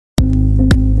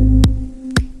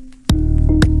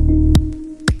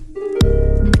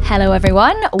Hello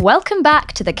everyone, welcome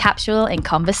back to the Capsule in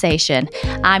Conversation.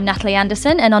 I'm Natalie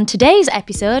Anderson, and on today's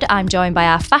episode I'm joined by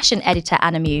our fashion editor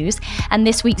Anna Muse and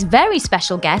this week's very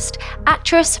special guest,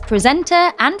 actress,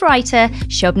 presenter and writer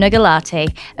Shobna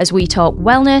Gulati, as we talk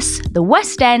wellness, the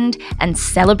West End and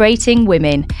celebrating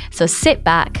women. So sit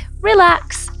back,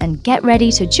 relax and get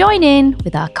ready to join in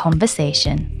with our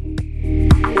conversation.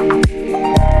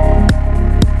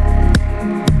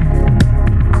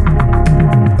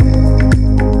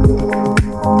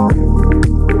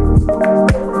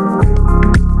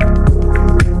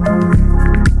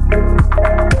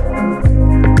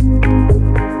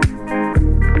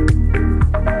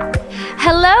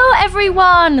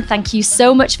 Everyone, thank you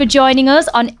so much for joining us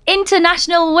on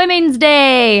International Women's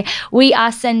Day. We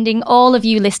are sending all of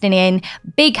you listening in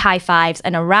big high fives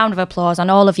and a round of applause on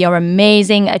all of your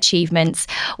amazing achievements.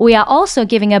 We are also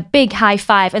giving a big high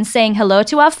five and saying hello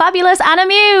to our fabulous Anna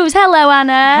Muse. Hello,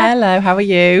 Anna. Hello, how are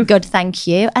you? Good, thank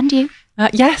you. And you?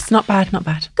 Yes, not bad.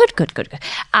 Good.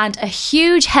 And a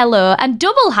huge hello and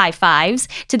double high fives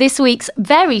to this week's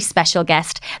very special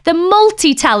guest, the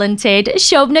multi-talented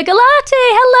Shobna Gulati.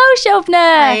 Hello,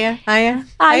 Shobna.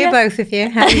 Hiya, both of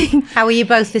you. How are you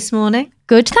both this morning?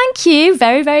 Good, thank you.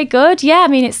 Very, very good. Yeah, I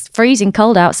mean, it's freezing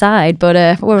cold outside,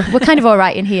 but we're kind of all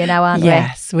right in here now, aren't we?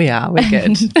 Yes, we are. We're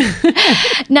good.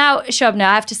 Now, Shobna,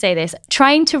 I have to say this.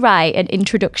 Trying to write an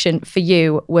introduction for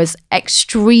you was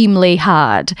extremely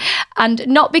hard. And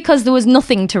not because there was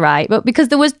nothing to write, but because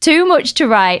there was too much to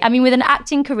write. I mean, with an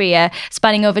acting career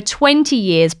spanning over 20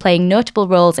 years, playing notable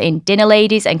roles in Dinner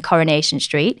Ladies and Coronation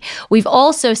Street, we've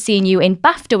also seen you in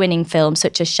BAFTA-winning films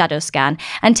such as Shadow Scan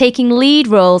and taking lead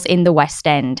roles in the West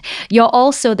End. You're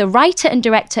also the writer and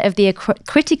director of the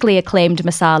critically acclaimed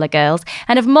Masala Girls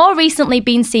and have more recently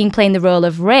been seen playing the role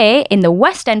of Ray in the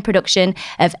West End production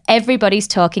of Everybody's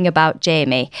Talking About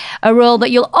Jamie, a role that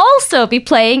you'll also be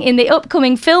playing in the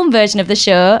upcoming film version of the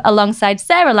show alongside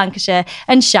Sarah Lancashire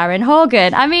and Sharon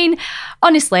Horgan. I mean,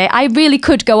 honestly, I really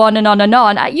could go on and on and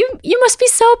on. You must be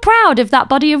so proud of that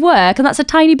body of work, and that's a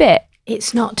tiny bit.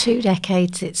 It's not 2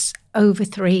 decades, it's over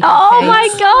 3 decades. Oh my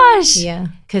gosh. Yeah,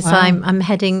 because wow. I'm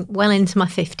heading well into my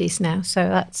 50s now, so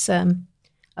that's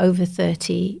over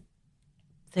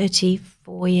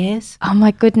 34 years. Oh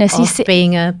my goodness. Of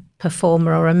being a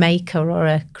performer or a maker or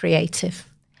a creative.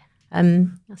 I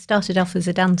started off as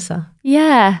a dancer.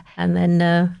 Yeah. And then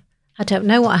I don't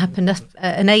know what happened.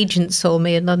 An agent saw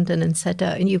me in London and said,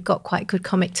 and you've got quite good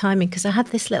comic timing, because I had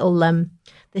this little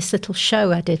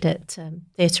show I did at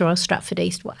Theatre Royal Stratford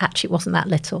East. Well, actually, it wasn't that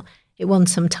little. It won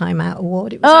some Time Out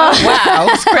award. It was wow,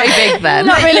 it's pretty big then.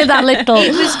 Not really that little.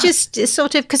 It was just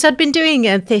sort of, because I'd been doing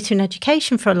theatre and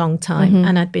education for a long time,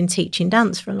 and I'd been teaching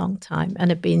dance for a long time,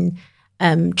 and had been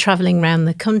travelling around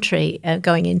the country,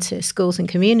 going into schools and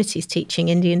communities, teaching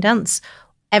Indian dance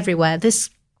everywhere. There's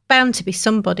bound to be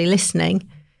somebody listening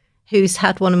who's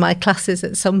had one of my classes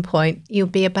at some point.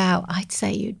 I'd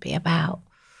say you'd be about,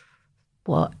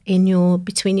 between your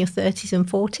 30s and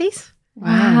 40s.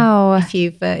 Wow. If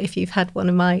you've had one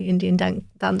of my Indian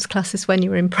dance classes when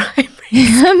you were in primary.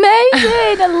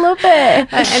 Amazing. I love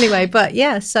it. Anyway, but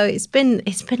yeah, so it's been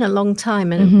a long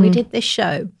time, and we did this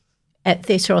show at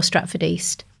Theatre Royal Stratford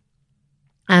East,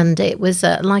 and it was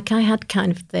like I had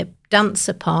kind of the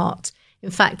dancer part.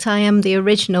 In fact, I am the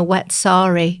original wet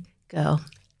sari girl.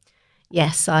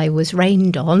 Yes, I was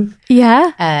rained on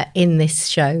in this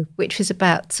show, which was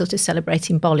about sort of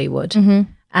celebrating Bollywood. Mm-hmm.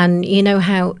 And you know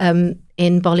how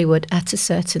in Bollywood, at a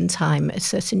certain time, at a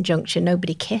certain juncture,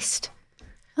 nobody kissed.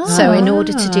 Oh. So in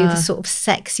order to do the sort of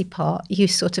sexy part, you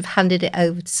sort of handed it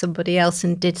over to somebody else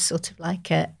and did sort of like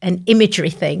an imagery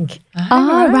thing.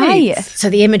 Oh, right. So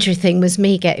the imagery thing was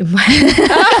me getting wet.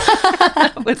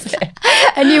 Was it?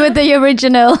 And you were the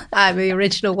original. I'm the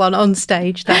original one on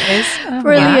stage, that is. Oh,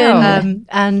 brilliant. Wow.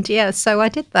 And yeah, so I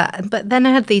did that. But then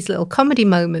I had these little comedy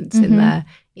moments in there,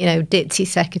 you know, ditzy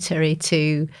secretary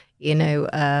to, you know,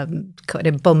 kind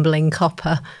of bumbling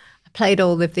copper. I played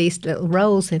all of these little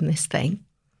roles in this thing.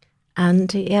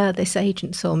 And yeah, this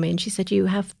agent saw me and she said, you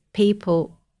have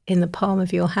people in the palm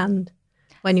of your hand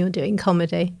when you're doing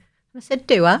comedy. I said,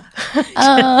 do I?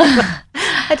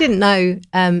 I didn't know.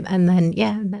 And then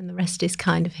the rest is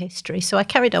kind of history. So I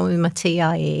carried on with my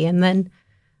TIE, and then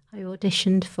I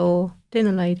auditioned for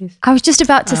Dinner Ladies. I was just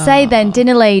about to say then,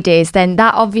 Dinner Ladies, then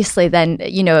that obviously then,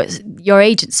 you know, your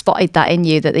agent spotted that in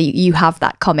you, that you have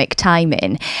that comic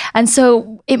timing. And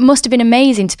so it must have been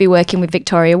amazing to be working with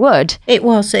Victoria Wood. It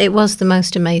was the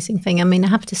most amazing thing. I mean, I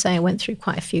have to say I went through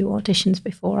quite a few auditions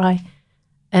before I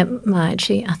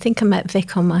think I met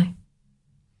Vic on my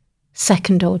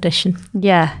second audition.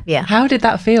 Yeah. Yeah. How did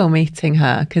that feel meeting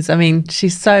her? Because I mean,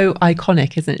 she's so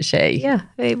iconic, isn't she? Yeah,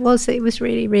 it was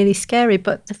really, really scary.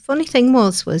 But the funny thing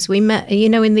was we met,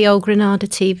 in the old Granada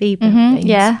TV buildings.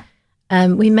 Yeah.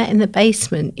 We met in the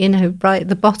basement, right at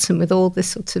the bottom with all the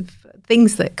sort of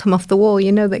things that come off the wall,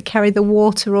 that carry the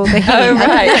water or the heat. Oh,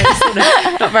 right. Sort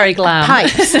of not very glam.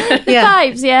 Pipes.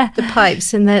 Pipes, yeah. The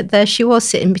pipes. And there she was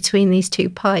sitting between these two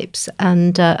pipes.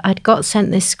 And I'd got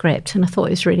sent this script and I thought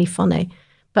it was really funny.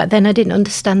 But then I didn't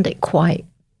understand it quite.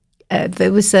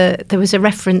 There was a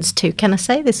reference to, can I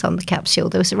say this on the capsule?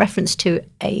 There was a reference to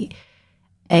a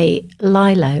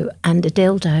lilo and a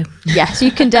dildo. Yes,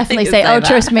 you can definitely You say, say oh, that.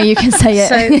 trust me, you can say it.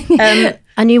 So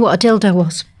I knew what a dildo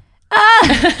was.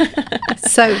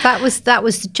 So that was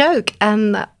the joke,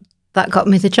 and that got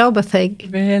me the job, I think.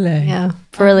 Really? Yeah.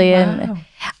 Brilliant. Wow.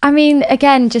 I mean,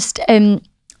 again, just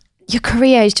your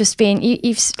career has just been,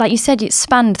 you've like you said, it's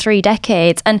spanned 3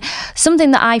 decades. And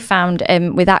something that I found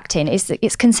with acting is that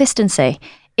it's consistency.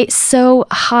 It's so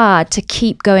hard to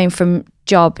keep going from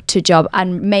job to job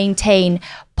and maintain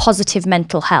positive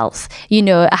mental health.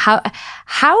 How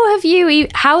have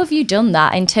you done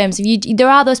that in terms of you? There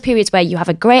are those periods where you have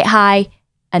a great high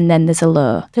and then there's a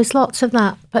low. There's lots of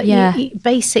that. But Yeah.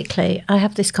 basically, I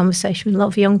have this conversation with a lot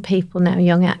of young people now,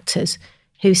 young actors,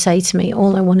 who say to me,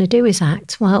 all I want to do is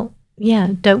act. Well,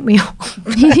 yeah, don't we all?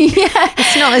 Yeah.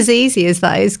 It's not as easy as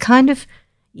that. It's kind of,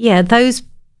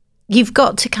 you've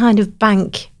got to kind of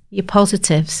bank your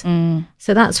positives.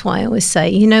 So that's why I always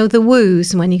say, the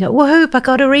woos, when you go, whoop, I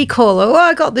got a recall, or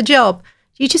I got the job,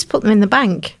 you just put them in the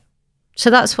bank. So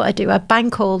that's what I do. I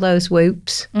bank all those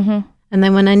whoops. Mm-hmm. And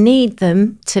then when I need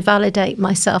them to validate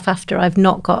myself after I've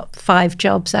not got 5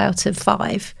 jobs out of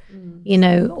 5,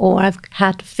 or I've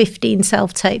had 15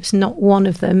 self-tapes, not one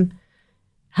of them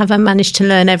have I managed to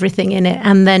learn everything in it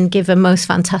and then give a most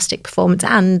fantastic performance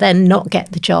and then not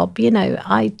get the job.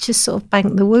 I just sort of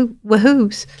bank the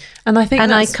woohoos. And I think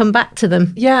I come back to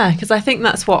them. Yeah, because I think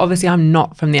that's what, obviously I'm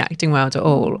not from the acting world at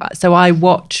all. So I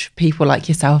watch people like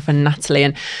yourself and Natalie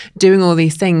and doing all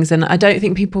these things. And I don't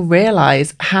think people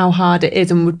realise how hard it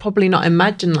is and would probably not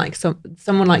imagine like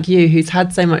someone like you who's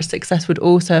had so much success would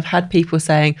also have had people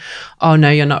saying, oh no,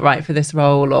 you're not right for this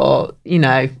role, or,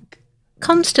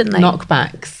 Constantly.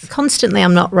 knockbacks. Constantly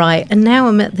I'm not right. And now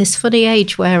I'm at this funny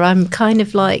age where I'm kind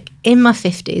of like in my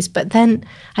 50s, but then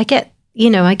I get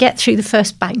through the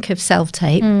first bank of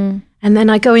self-tape and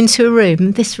then I go into a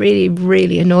room. This really,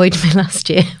 really annoyed me last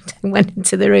year. I went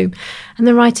into the room and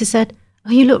the writer said,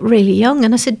 oh, you look really young.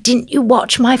 And I said, didn't you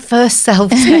watch my first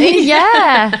self-tape?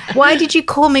 Yeah. Why did you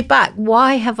call me back?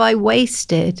 Why have I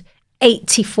wasted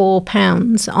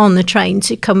 £84 on the train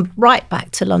to come right back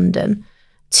to London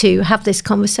to have this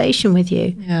conversation with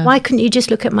you? Yeah. Why couldn't you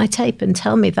just look at my tape and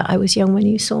tell me that I was young when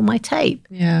you saw my tape?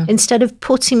 Yeah. Instead of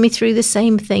putting me through the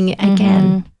same thing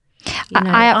again.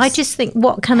 I just think,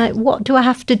 what do I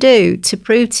have to do to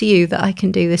prove to you that I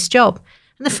can do this job?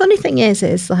 And the funny thing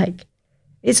is like,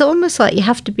 it's almost like you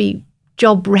have to be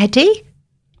job ready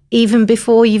even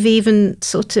before you've even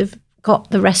sort of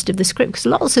got the rest of the script, because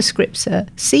lots of scripts are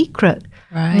secret.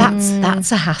 Right.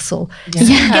 That's a hassle.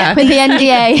 Yeah. With the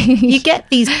NDA. You get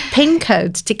these PIN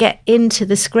codes to get into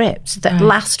the scripts that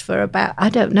last for about, I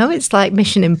don't know, it's like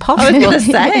Mission I Impossible. was going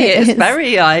to say, it's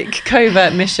very like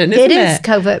covert mission, isn't it? It is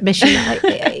covert mission.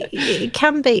 It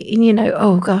can be,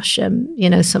 oh gosh,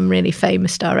 some really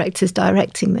famous directors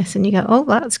directing this, and you go, oh,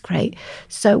 that's great.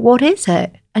 So what is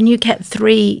it? And you get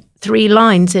three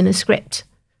lines in a script.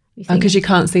 Because you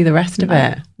can't see the rest of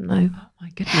it. No. Oh my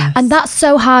goodness. And that's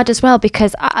so hard as well,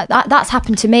 because that's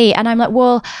happened to me. And I'm like,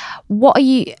 well, what are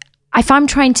you... If I'm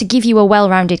trying to give you a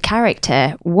well-rounded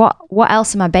character, what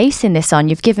else am I basing this on?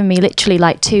 You've given me literally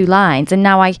like 2 lines, and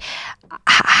now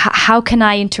how can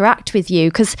I interact with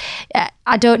you? Because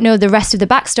I don't know the rest of the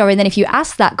backstory. And then if you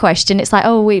ask that question, it's like,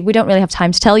 oh, we don't really have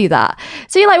time to tell you that.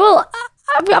 So you're like, well,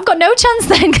 I've got no chance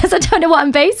then, because I don't know what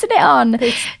I'm basing it on.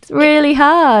 It's really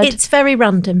hard. It's very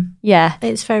random. Yeah.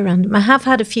 It's very random. I have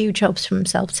had a few jobs from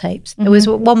self-tapes. There was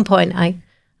at one point I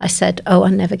said, oh,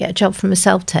 I never get a job from a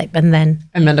self-tape. And then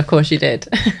of course you did.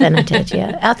 Then I did,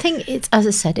 yeah. I think it's, as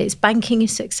I said, it's banking your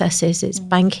successes. It's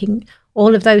banking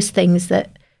all of those things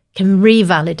that can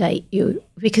revalidate you,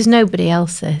 because nobody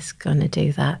else is going to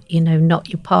do that. Not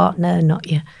your partner, not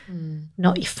your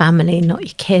family, not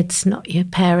your kids, not your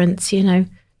parents. The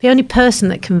only person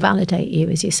that can validate you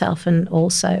is yourself. And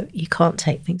also, you can't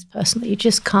take things personally. You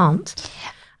just can't.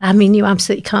 I mean, you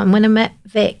absolutely can't. When I met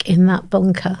Vic in that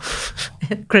bunker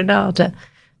at Granada,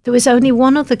 there was only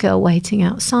one other girl waiting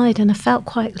outside, and I felt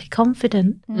quietly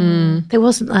confident. There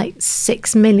wasn't like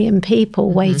 6 million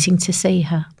people waiting to see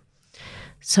her.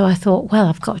 So I thought, well,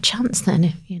 I've got a chance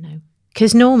then,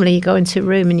 because normally you go into a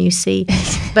room and you see,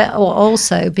 or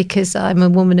also because I'm a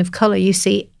woman of colour, you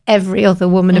see every other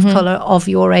woman of colour of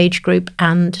your age group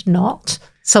and not.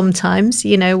 Sometimes,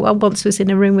 I once was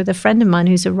in a room with a friend of mine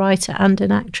who's a writer and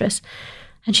an actress.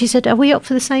 And she said, are we up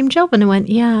for the same job? And I went,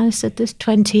 yeah. I said, there's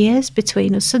 20 years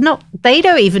between us. So they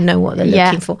don't even know what they're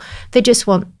looking for. They just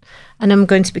want, and I'm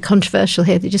going to be controversial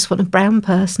here, they just want a brown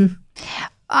person.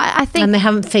 I think. And they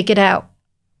haven't figured out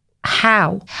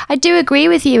how. I do agree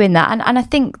with you in that. And I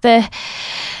think the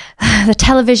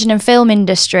television and film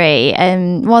industry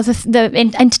and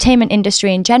the entertainment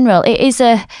industry in general, it is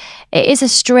a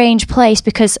strange place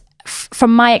because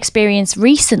from my experience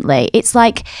recently, it's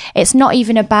like it's not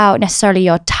even about necessarily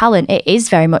your talent. It is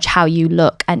very much how you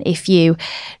look and if you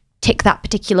tick that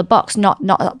particular box,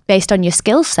 not based on your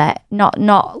skill set,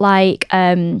 not like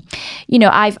I've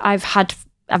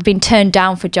been turned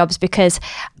down for jobs because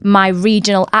my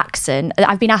regional accent,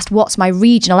 I've been asked what's my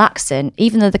regional accent,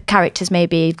 even though the characters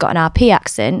maybe have got an RP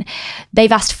accent,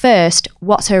 they've asked first,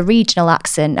 what's her regional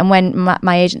accent? And when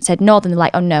my agent said Northern, they're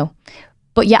like, oh no.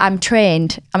 But yeah, I'm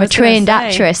trained. I'm a trained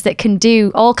actress that can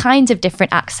do all kinds of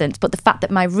different accents. But the fact that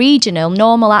my regional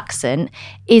normal accent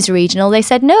is regional, they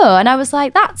said no. And I was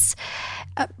like,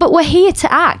 but we're here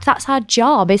to act. That's our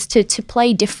job, is to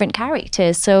play different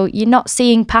characters. So you're not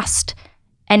seeing past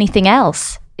anything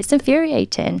else. It's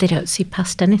infuriating. They don't see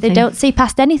past anything. They don't see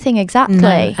past anything, exactly.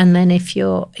 No. And then if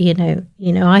you're,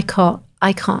 I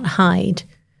can't hide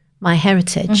my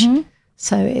heritage.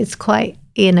 So it's quite,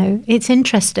 it's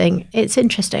interesting. It's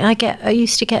interesting. I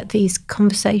used to get these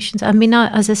conversations. I mean,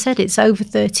 as I said, it's over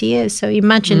 30 years. So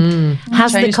imagine,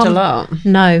 has changed a lot?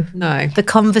 No. The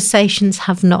conversations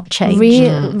have not changed. Really?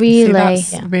 See,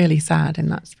 that's really sad in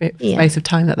that space of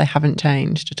time that they haven't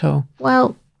changed at all.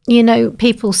 Well,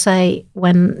 people say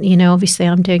when, obviously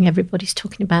I'm doing Everybody's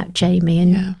Talking About Jamie,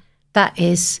 and that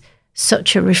is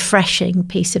such a refreshing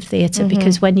piece of theatre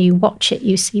because when you watch it,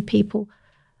 you see people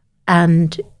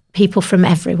from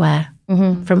everywhere,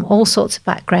 from all sorts of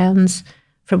backgrounds,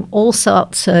 from all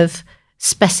sorts of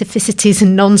specificities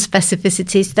and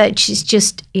non-specificities. That is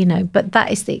just, but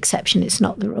that is the exception. It's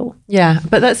not the rule. Yeah,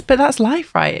 but that's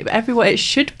life, right? Everyone, it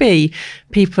should be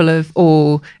people of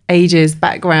all ages,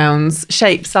 backgrounds,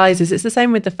 shapes, sizes. It's the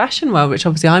same with the fashion world, which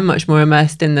obviously I'm much more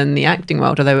immersed in than the acting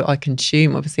world, although I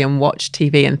consume obviously and watch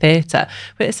TV and theatre.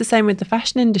 But it's the same with the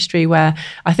fashion industry, where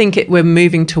I think we're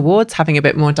moving towards having a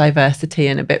bit more diversity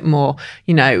and a bit more,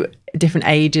 different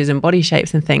ages and body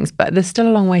shapes and things, but there's still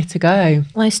a long way to go.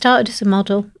 Well, I started as a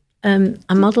model.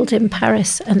 I modelled in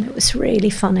Paris, and it was really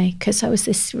funny because I was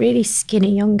this really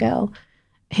skinny young girl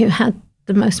who had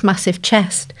the most massive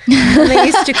chest. And they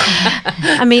used to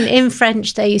in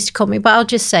French, they used to call me, but I'll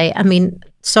just say,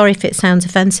 sorry if it sounds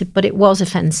offensive, but it was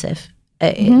offensive.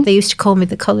 They used to call me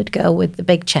the coloured girl with the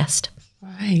big chest.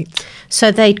 Right.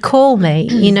 So they'd call me,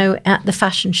 at the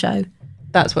fashion show.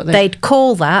 That's what they'd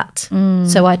call that.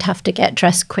 So I'd have to get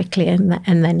dressed quickly and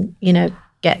then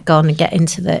get gone and get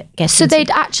into the. So they'd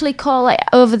actually call it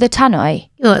over the tannoy?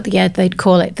 Well, yeah, they'd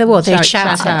call it. They'd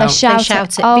shout it. They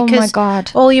shout it. Oh because my God!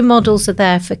 All your models are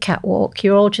there for catwalk.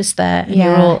 You're all just there, and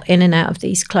you're all in and out of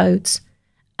these clothes.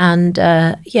 And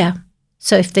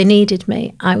so if they needed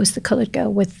me, I was the coloured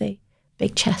girl with the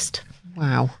big chest.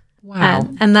 Wow.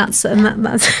 And that's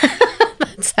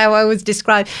that's how I was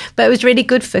described. But it was really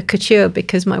good for couture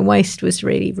because my waist was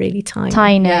really, really tiny.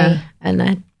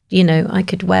 And I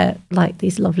could wear like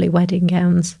these lovely wedding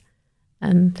gowns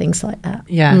and things like that.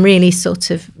 Yeah. And really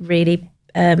sort of really,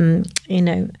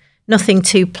 nothing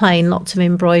too plain, lots of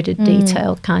embroidered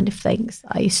detail kind of things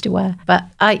I used to wear. But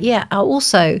I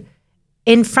also,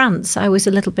 in France, I was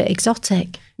a little bit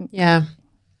exotic. Yeah.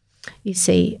 You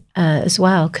see, as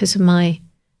well, because of my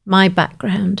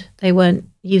background. They weren't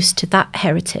used to that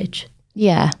heritage.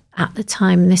 Yeah. At the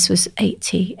time, this was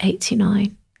 80,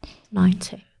 89,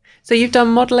 90. So you've done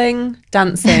modelling,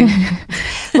 dancing,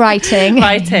 writing,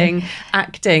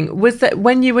 acting. Was that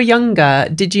when you were younger,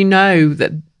 did you know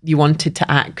that you wanted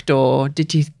to act, or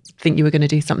did you think you were going to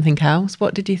do something else?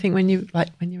 What did you think when you were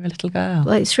a little girl?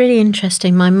 Well, it's really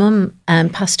interesting. My mum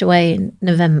passed away in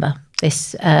November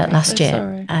this last year.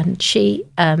 Sorry. And she,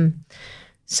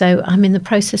 so I'm in the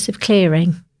process of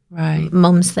clearing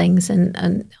mum's things.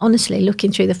 And honestly,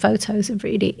 looking through the photos are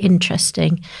really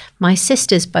interesting. My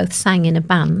sisters both sang in a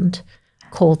band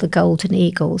called the Golden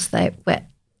Eagles.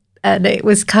 And it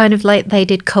was kind of like they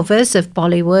did covers of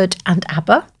Bollywood and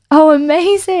ABBA. Oh,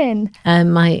 amazing.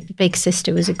 My big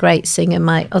sister was a great singer.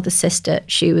 My other sister,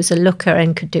 she was a looker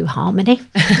and could do harmony.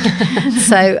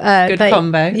 So good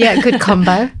combo. Yeah, good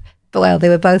combo. well, they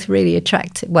were both really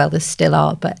attractive. Well, they still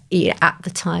are, but at the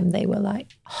time they were like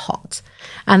hot.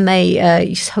 And they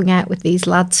just hung out with these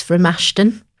lads from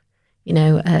Ashton, you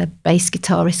know, a bass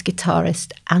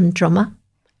guitarist and drummer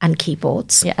and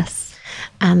keyboards. Yes.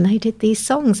 And they did these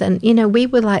songs. And, you know, we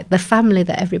were like the family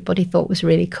that everybody thought was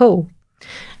really cool.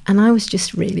 And I was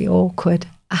just really awkward,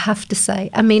 I have to say.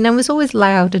 I mean, I was always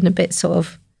loud and a bit sort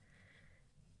of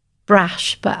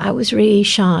brash, but I was really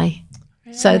shy.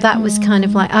 So that was kind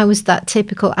of like, I was that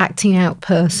typical acting out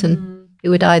person who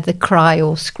would either cry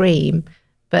or scream,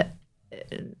 but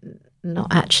not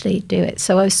actually do it.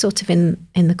 So I was sort of in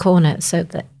the corner. So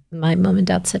that my mum and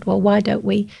dad said, well, why don't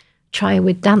we try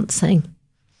with dancing?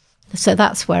 So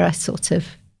that's where I sort of...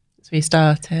 So you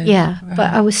started. Yeah, right.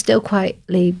 but I was still quite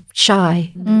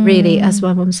shy, really, as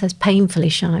my mum says, painfully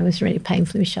shy. I was really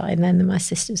painfully shy. And then my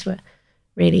sisters were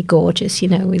really gorgeous, you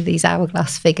know, with these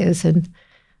hourglass figures. And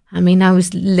I mean, I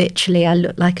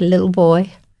looked like a little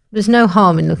boy. There's no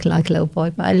harm in looking like a little boy,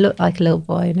 but I looked like a little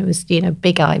boy, and it was, you know,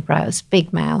 big eyebrows,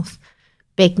 big mouth,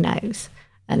 big nose.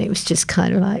 And it was just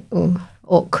kind of like, oh,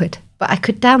 awkward. But I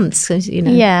could dance, you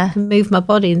know, Yeah. move my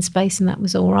body in space, and that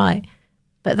was all right.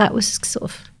 But that was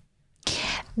sort of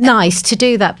nice to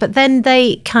do that. But then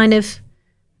they kind of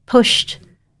pushed,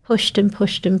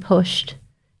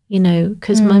 you know,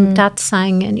 because my dad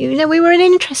sang, and, you know, we were an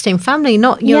interesting family,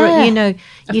 not your, Yeah. you know.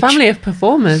 A family of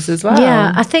performers as well.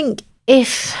 Yeah, I think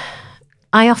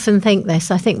I often think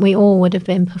this, I think we all would have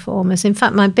been performers. In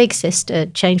fact, my big sister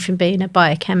changed from being a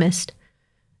biochemist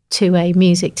to a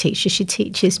music teacher. She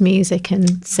teaches music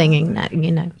and singing now,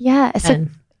 you know. Yeah. So,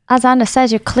 And- as Anna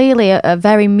says, you're clearly a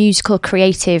very musical,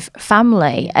 creative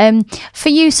family. For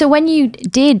you, so when you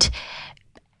did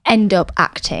end up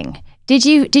acting, did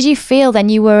you feel then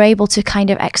you were able to kind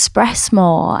of express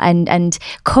more and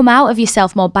come out of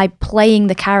yourself more by playing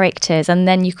the characters, and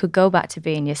then you could go back to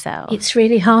being yourself? It's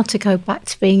really hard to go back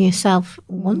to being yourself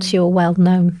once you're well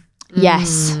known.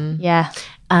 Yes. Yeah.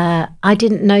 I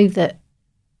didn't know that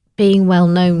being well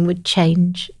known would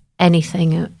change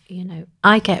anything. You know,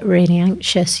 I get really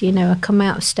anxious. You know, I come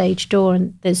out of stage door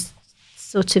and there's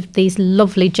sort of these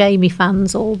lovely Jamie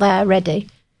fans all there ready.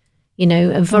 You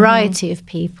know, a variety of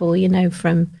people, you know,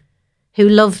 from who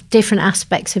love different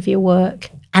aspects of your work,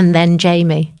 and then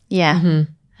Jamie. Yeah.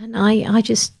 And I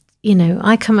just, you know,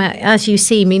 I come out, as you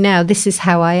see me now, this is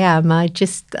how I am. I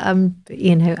just,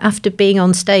 you know, after being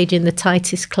on stage in the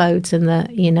tightest clothes and the,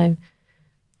 you know,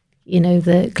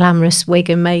 the glamorous wig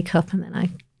and makeup, and then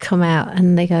I come out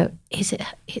and they go, it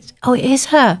is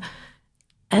her.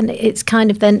 And it's kind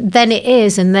of, then it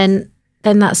is. And then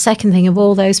that second thing of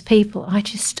all those people, I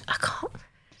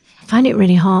find it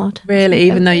really hard. Really,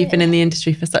 even though you've been in the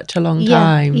industry for such a long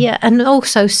time. Yeah, and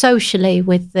also socially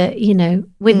with the, you know,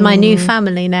 with my new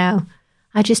family now,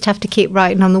 I just have to keep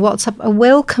writing on the WhatsApp. I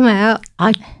will come out.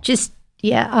 I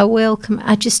will come.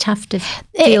 I just have to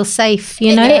feel safe,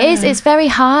 you know. It is. It's very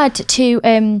hard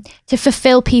to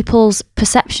fulfill people's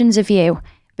perceptions of you.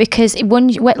 Because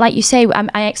like you say,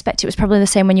 I expect it was probably the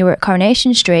same when you were at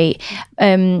Coronation Street,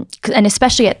 and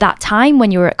especially at that time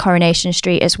when you were at Coronation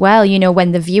Street as well. You know,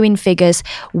 when the viewing figures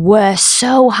were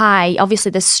so high. Obviously,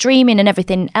 there's streaming and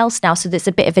everything else now, so there's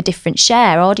a bit of a different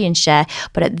audience share.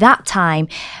 But at that time,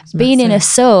 being in a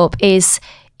soap it's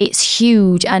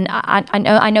huge, and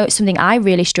I know it's something I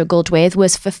really struggled with,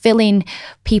 was fulfilling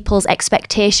people's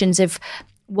expectations of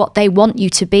what they want you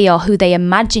to be or who they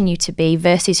imagine you to be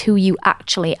versus who you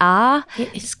actually are.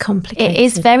 It is complicated. It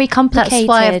is very complicated. That's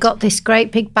why I've got this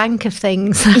great big bank of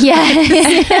things. Yeah.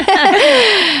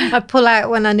 I pull out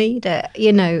when I need it.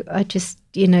 You know, I just,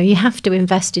 you know, you have to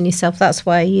invest in yourself. That's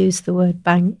why I use the word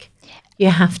bank.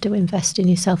 You have to invest in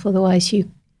yourself, otherwise you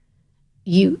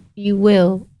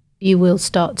will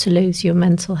start to lose your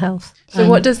mental health. So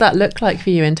what does that look like for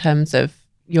you in terms of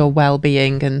your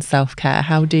well-being and self-care?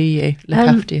 How do you look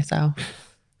after yourself?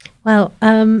 Well,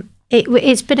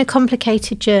 it's been a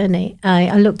complicated journey.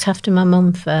 I looked after my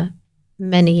mum for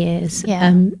many years.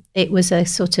 Yeah. It was a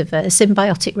sort of a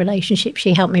symbiotic relationship.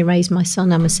 She helped me raise my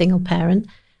son. I'm a single parent,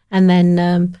 and then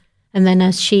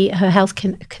as her health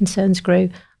concerns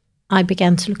grew, I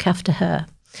began to look after her.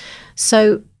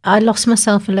 So I lost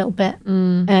myself a little bit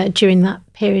during that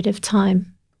period of time.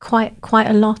 Quite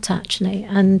a lot, actually,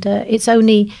 and it's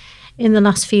only in the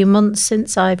last few months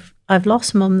since I've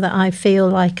lost Mum that I feel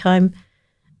like I'm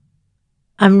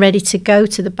ready to go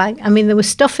to the bank. I mean, there was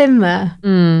stuff in there,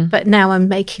 but now I'm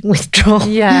making withdrawals.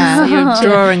 Yeah, you're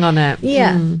drawing on it.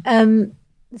 Yeah.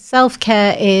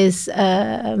 Self-care is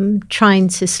trying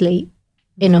to sleep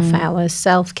enough hours.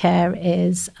 Self-care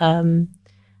is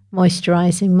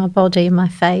moisturising my body and my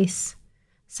face.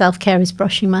 self-care is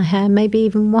brushing my hair, maybe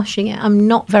even washing it. I'm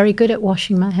not very good at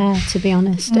washing my hair, to be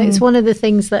honest. It's one of the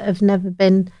things that have never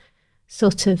been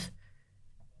sort of...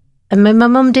 And my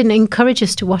mum didn't encourage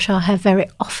us to wash our hair very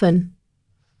often,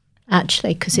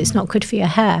 actually, because it's not good for your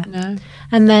hair. No.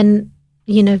 And then,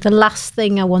 you know, the last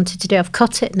thing I wanted to do, I've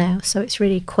cut it now, so it's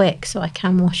really quick, so I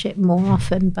can wash it more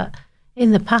often. But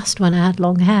in the past, when I had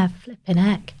long hair, flipping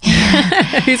heck.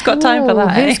 Who's got time for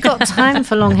that? Who's got time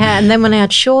for long hair? And then when I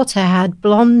had short hair, I had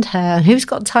blonde hair. And who's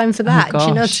got time for that? Oh, Do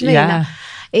you know what I mean? yeah.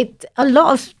 A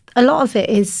lot of it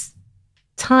is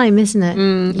time, isn't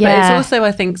it? But it's also,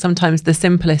 I think, sometimes the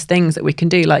simplest things that we can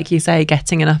do, like you say,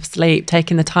 getting enough sleep,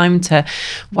 taking the time to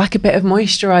whack a bit of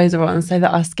moisturiser on so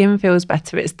that our skin feels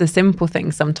better. It's the simple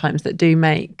things sometimes that do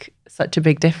make such a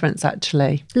big difference,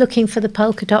 actually. Looking for the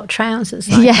polka dot trousers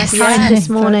like I tried this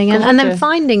morning, and then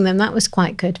finding them, that was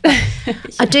quite good. But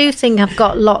I do think I've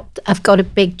got a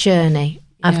big journey.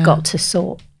 I've got to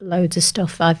sort loads of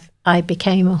stuff. I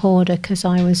became a hoarder because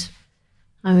I was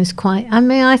quite,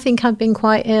 I think I've been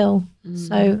quite ill.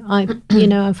 So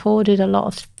I've hoarded a lot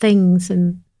of things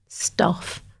and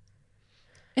stuff.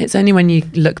 It's only when you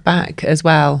look back as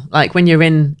well, like when you're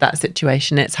in that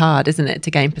situation, it's hard, isn't it,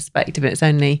 to gain perspective. It's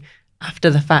only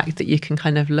after the fact that you can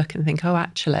kind of look and think, oh,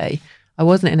 actually, I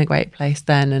wasn't in a great place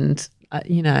then. And,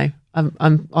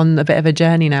 I'm on a bit of a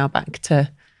journey now back to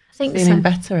feeling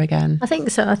better again. I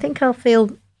think so. I think I'll feel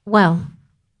well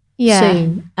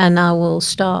soon, and I will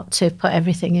start to put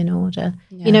everything in order.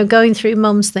 Yeah. You know, going through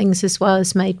mum's things as well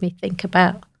has made me think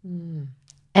about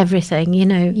everything, you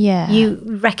know. Yeah. You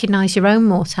recognise your own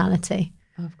mortality.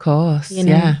 Of course,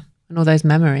 and all those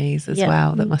memories as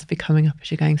well that must be coming up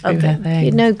as you're going through her thing.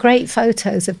 You know, great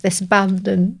photos of this band,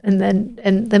 and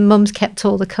then mum's kept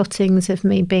all the cuttings of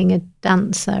me being a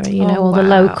dancer, you know, all the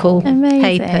local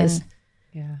papers.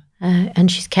 Yeah. And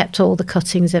she's kept all the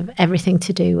cuttings of everything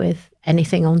to do with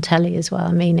anything on telly as well.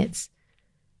 I mean, it's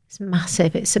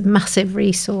massive. It's a massive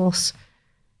resource.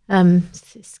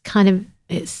 It's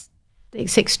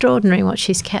extraordinary what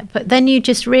she's kept. But then you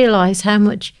just realise how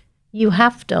much you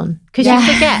have done, because you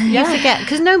forget,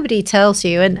 because nobody tells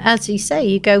you. And as you say,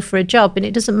 you go for a job and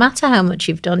it doesn't matter how much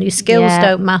you've done. Your skills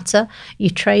don't matter. Your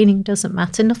training doesn't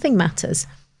matter. Nothing matters.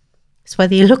 It's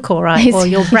whether you look all right or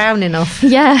you're brown enough.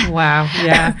 Yeah. Wow.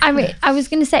 Yeah. I mean, I was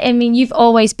going to say, you've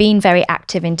always been very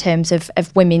active in terms of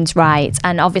women's rights,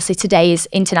 and obviously today is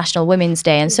International Women's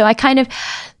Day. And so I kind of,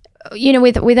 you know,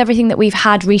 with everything that we've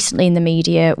had recently in the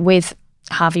media with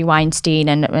Harvey Weinstein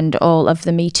and all of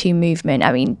the Me Too movement,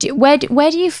 I mean, where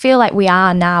do you feel like we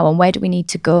are now, and where do we need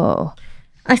to go?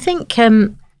 I think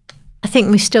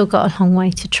we've still got a long way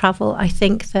to travel. I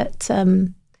think that,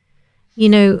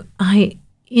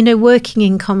 working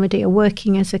in comedy or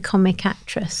working as a comic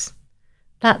actress,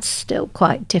 that's still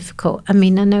quite difficult. I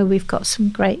mean, I know we've got some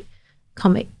great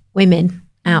comic women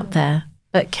out there,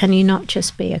 but can you not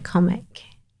just be a comic?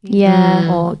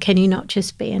 Yeah. Or can you not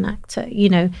just be an actor? You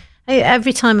know,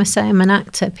 every time I say I'm an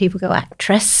actor, people go,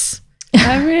 actress.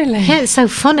 Oh, really? Yeah, it's so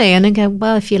funny. And I go,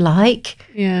 well, if you like.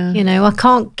 Yeah. You know, I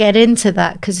can't get into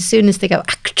that because as soon as they go,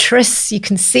 actress, you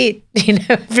can see it, you know,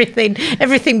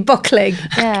 everything buckling.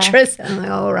 Yeah. Actress. And I'm like,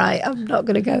 all right, I'm not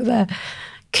going to go there.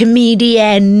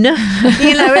 Comedian.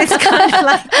 You know, it's kind of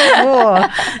like,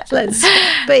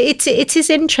 but it is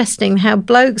interesting how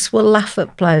blokes will laugh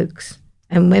at blokes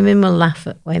and women will laugh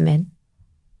at women.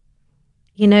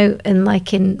 You know, and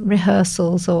like in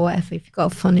rehearsals or whatever, if you've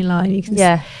got a funny line, you can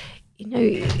you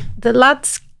know, the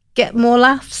lads get more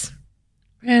laughs.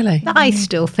 Really? I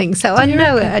still think so. I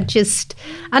know it.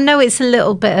 I know it's a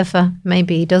little bit of a,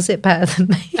 maybe he does it better than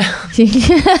me.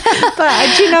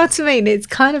 But do you know what I mean? It's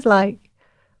kind of like,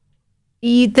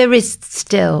 there is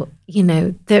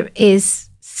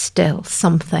still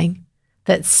something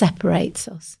that separates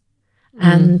us.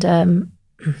 And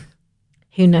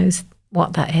who knows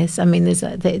what that is. I mean,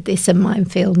 it's a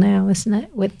minefield now, isn't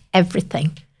it? With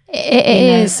everything. It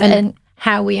is. And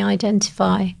how we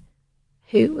identify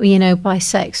who, you know, by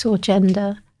sex or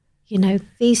gender. You know,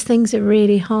 these things are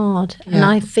really hard. Yeah. And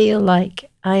I feel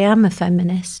like I am a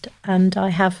feminist, and I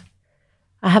have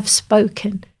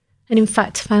spoken. And in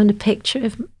fact, I found a picture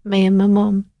of me and my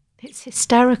mum. It's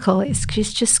hysterical. It's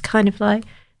just kind of like,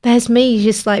 there's me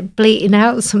just like bleating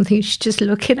out something. She's just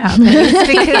looking at me. It's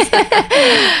because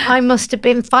I must have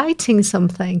been fighting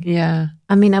something. Yeah.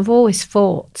 I mean, I've always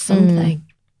fought something.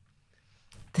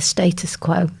 The status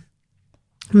quo,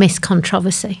 Miss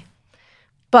Controversy.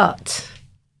 But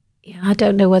I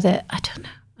don't know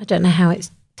how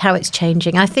it's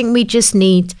changing. I think we just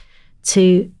need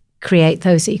to create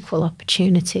those equal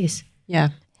opportunities.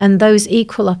 Yeah. And those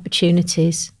equal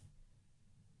opportunities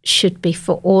should be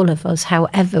for all of us,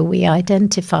 however we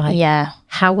identify. Yeah.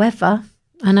 However,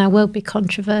 and I will be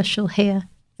controversial here,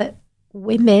 that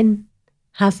women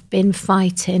have been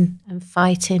fighting and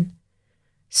fighting.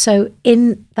 So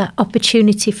in that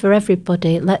opportunity for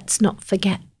everybody, let's not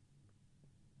forget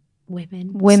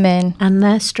women and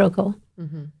their struggle.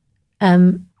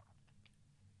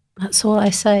 That's all I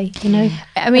say,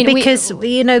 I mean, because,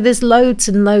 there's loads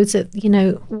and loads of,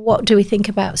 what do we think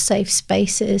about safe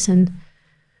spaces and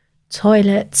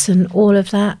toilets and all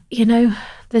of that?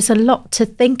 There's a lot to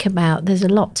think about. There's a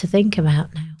lot to think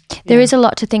about now. There is a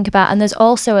lot to think about. And there's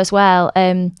also as well,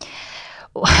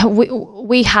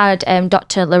 we had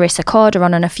Dr. Larissa Corder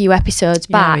on a few episodes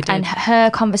back, and her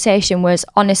conversation was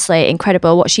honestly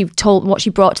incredible. What she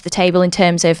brought to the table in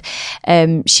terms of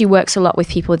she works a lot with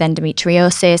people with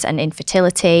endometriosis and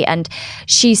infertility, and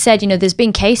she said, there's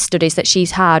been case studies that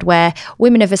she's had where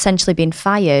women have essentially been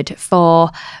fired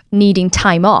for needing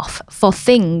time off for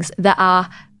things that are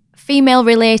female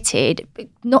related,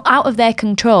 not out of their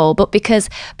control, but because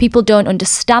people don't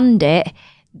understand it,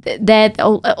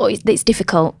 it's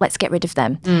difficult, let's get rid of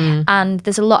them. And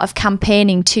there's a lot of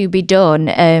campaigning to be done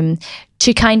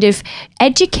to kind of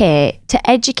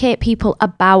educate people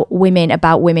about women,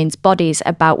 about women's bodies,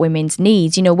 about women's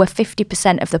needs. We're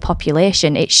 50% of the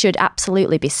population. It should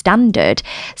absolutely be standard.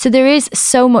 So there is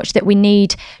so much that we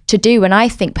need to do, and I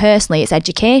think personally it's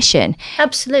education.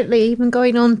 Absolutely. Even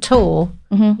going on tour,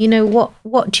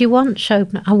 what do you want,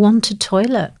 Shobna? I want a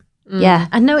toilet. Yeah.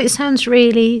 I know it sounds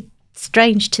really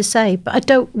strange to say, but I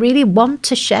don't really want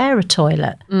to share a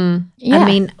toilet. Yeah. I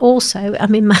mean, also,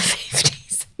 I'm in my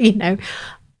 50s,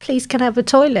 please can I have a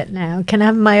toilet now? Can I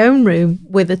have my own room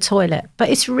with a toilet? But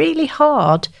it's really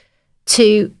hard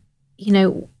to,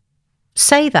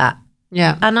 say that.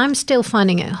 Yeah. And I'm still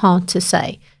finding it hard to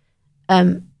say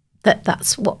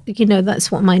that's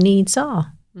what my needs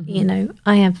are.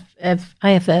 I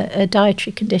have a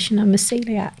dietary condition. I'm a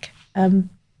celiac.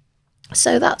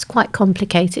 So that's quite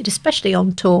complicated, especially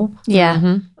on tour.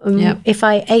 Yeah. If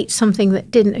I ate something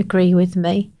that didn't agree with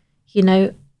me,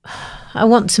 I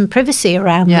want some privacy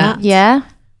around that. Yeah.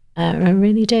 I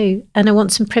really do. And I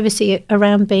want some privacy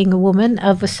around being a woman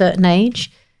of a certain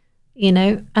age, and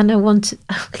I want,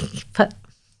 but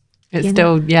it's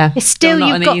still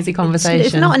not an easy conversation.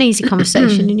 It's not an easy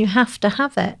conversation, and you have to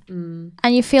have it. And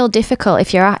you feel difficult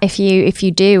if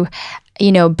you do,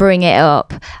 bring it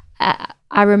up.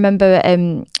 I remember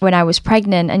when I was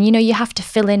pregnant, and you have to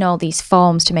fill in all these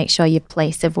forms to make sure your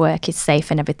place of work is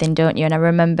safe and everything, don't you? And I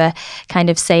remember kind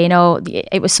of saying,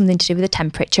 it was something to do with the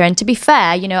temperature. And to be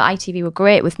fair, ITV were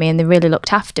great with me and they really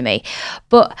looked after me.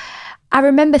 But I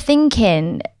remember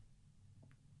thinking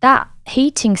that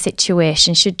heating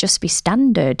situation should just be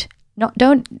standard.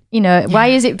 Why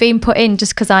is it being put in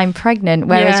just because I'm pregnant?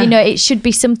 Whereas, it should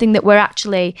be something that we're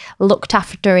actually looked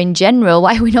after in general.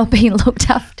 Why are we not being looked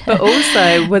after? But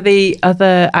also, were the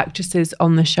other actresses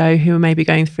on the show who were maybe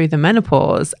going through the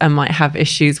menopause and might have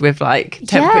issues with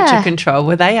temperature control,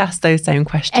 were they asked those same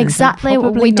questions? Exactly.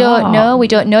 We don't know. We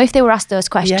don't know if they were asked those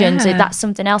questions. Yeah. That's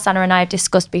something else Anna and I have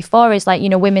discussed before, is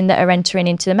women that are entering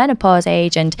into the menopause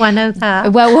age. And I know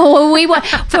that. Well,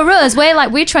 for us,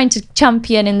 we're trying to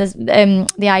champion in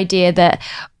the idea that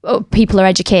people are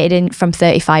educated from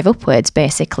 35 upwards,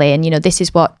 basically, and this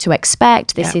is what to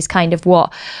expect. This is kind of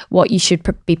what you should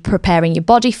be preparing your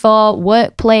body for.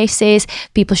 Workplaces,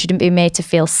 people shouldn't be made to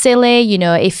feel silly.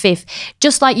 If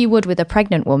just like you would with a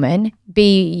pregnant woman,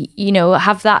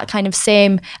 have that kind of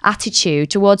same attitude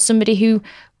towards somebody who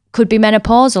could be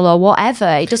menopausal or whatever.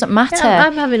 It doesn't matter. Yeah,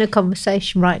 I'm having a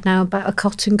conversation right now about a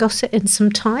cotton gusset and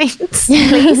some tights,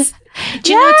 please.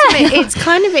 Do you know what I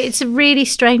mean? It's a really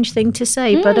strange thing to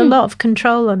say, but a lot of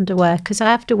control underwear, because I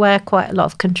have to wear quite a lot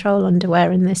of control underwear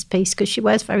in this piece because she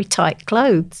wears very tight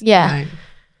clothes. Yeah.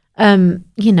 Right.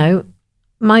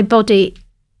 My body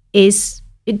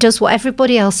it does what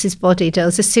everybody else's body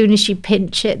does. As soon as you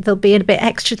pinch it, there'll be a bit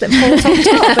extra that falls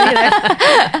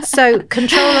on top. So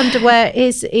control underwear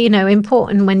is,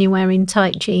 important when you're wearing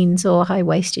tight jeans or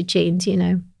high-waisted jeans,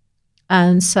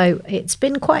 And so it's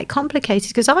been quite complicated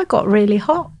because I got really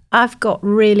hot. I've got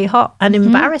really hot and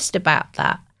embarrassed about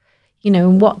that,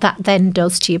 and what that then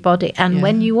does to your body. And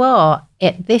when you are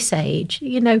at this age,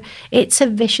 it's a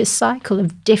vicious cycle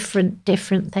of different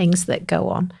things that go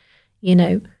on.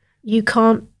 You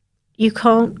can't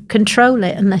control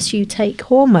it unless you take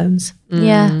hormones.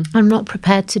 Yeah. I'm not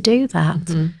prepared to do that.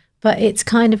 Mm-hmm. But it's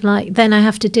kind of like, then I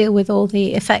have to deal with all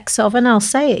the effects of, and I'll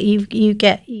say it, you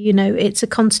get, it's a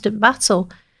constant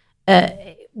battle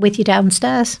with you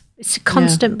downstairs. It's a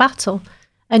constant battle.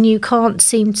 And you can't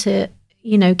seem to,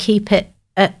 keep it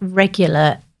at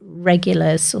regular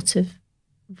regular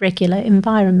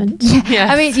environment. Yes.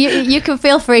 I mean, you can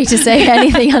feel free to say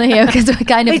anything on here because we're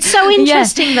kind of. It's so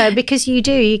interesting though, because you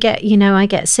get, I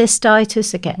get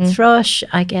cystitis, I get thrush,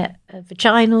 I get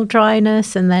vaginal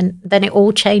dryness, and then it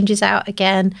all changes out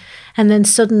again, and then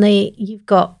suddenly you've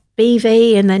got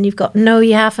BV, and then you've got no,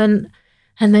 you haven't,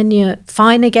 and then you're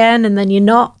fine again, and then you're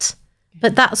not.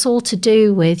 But that's all to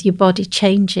do with your body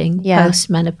changing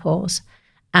post-menopause,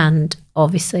 and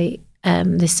obviously.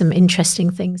 There's some interesting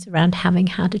things around having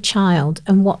had a child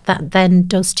and what that then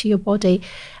does to your body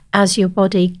as your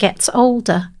body gets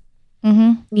older.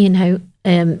 There's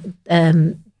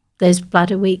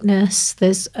bladder weakness.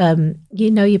 There's,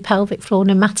 your pelvic floor,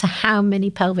 no matter how many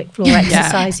pelvic floor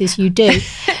exercises you do,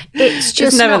 it's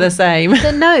just never the same.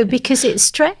 No, because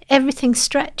everything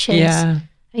stretches. Yeah.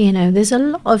 There's a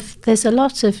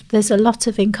lot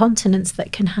of incontinence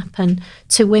that can happen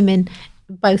to women,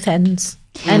 both ends.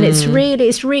 And it's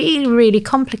really, really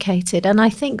complicated. And I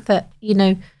think that,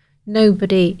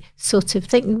 nobody it's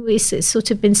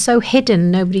sort of been so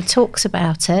hidden, nobody talks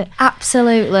about it.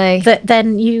 Absolutely. That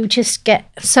then you just get,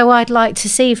 so I'd like to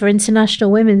see for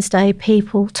International Women's Day,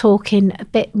 people talking a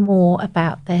bit more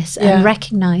about this and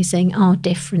recognising our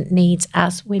different needs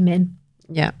as women.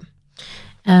 Yeah.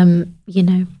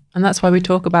 And that's why we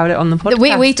talk about it on the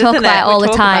podcast. We talk about it all the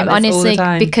time, honestly,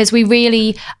 because we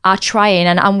really are trying,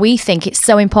 and we think it's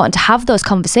so important to have those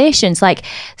conversations. Like,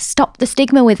 stop the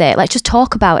stigma with it. Let's just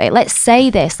talk about it. Let's say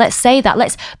this. Let's say that.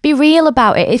 Let's be real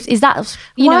about it. Is that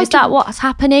that what's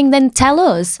happening? Then tell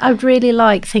us. I'd really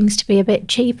like things to be a bit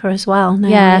cheaper as well.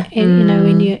 Now,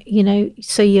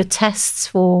 so your tests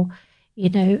for.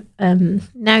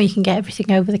 Now you can get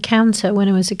everything over the counter. When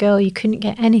I was a girl, you couldn't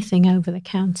get anything over the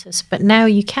counters, but now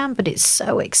you can, but it's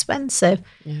so expensive.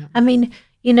 Yeah. I mean,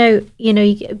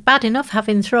 bad enough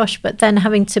having thrush, but then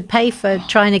having to pay for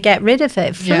trying to get rid of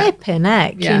it. Flipping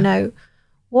heck,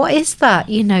 what is that?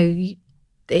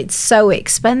 It's so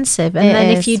expensive. And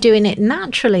then if you're doing it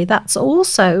naturally, that's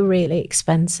also really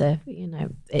expensive.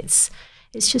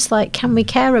 It's just like, can we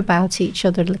care about each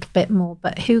other a little bit more?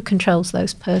 But who controls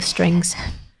those purse strings?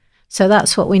 So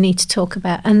that's what we need to talk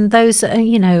about. And those,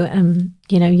 young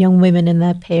women in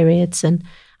their periods. And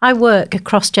I work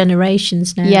across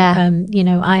generations now. Yeah.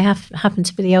 I happen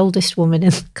to be the oldest woman in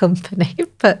the company,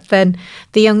 but then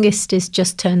the youngest is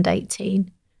just turned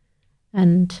 18.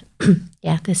 And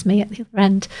there's me at the other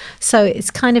end. So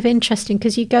it's kind of interesting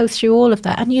because you go through all of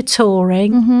that and you're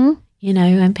touring. Mm-hmm.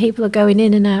 And people are going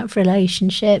in and out of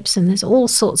relationships, and there's all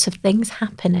sorts of things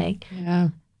happening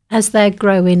as they're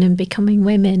growing and becoming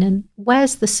women. And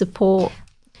where's the support?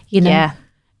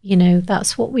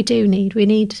 That's what we do need. We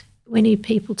need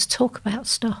people to talk about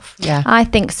stuff. Yeah, I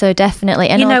think so, definitely.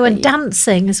 And and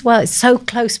dancing as well. It's so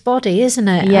close body, isn't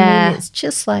it? Yeah, I mean, it's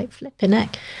just like flipping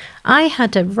heck. I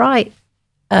had a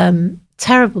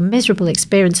terrible, miserable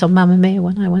experience on Mamma Mia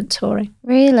when I went touring.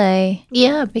 Really?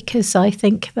 Yeah, because I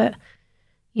think that.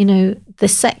 The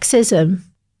sexism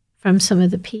from some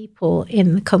of the people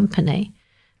in the company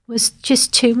was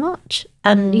just too much.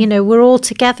 And, we're all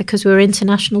together because we're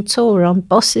international tour, we're on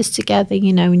buses together,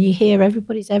 and you hear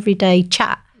everybody's everyday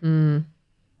chat,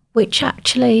 which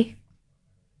actually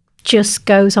just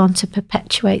goes on to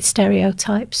perpetuate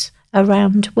stereotypes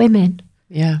around women.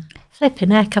 Yeah.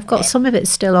 Flipping heck, I've got some of it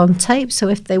still on tape, so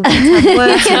if they want to have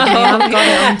words with me, I've got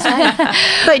it on tape.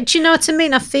 But do you know what I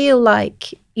mean? I feel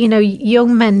like,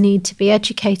 young men need to be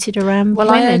educated around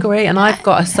women. I agree. And I've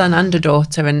got a son and a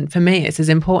daughter, and for me, it's as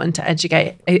important to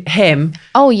educate him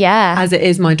as it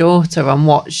is my daughter on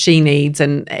what she needs,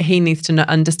 and he needs to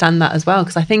understand that as well,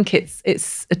 because I think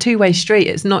it's a two-way street.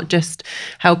 It's not just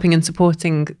helping and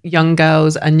supporting young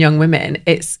girls and young women,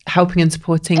 it's helping and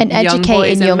supporting and young educating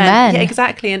boys and young men. Yeah,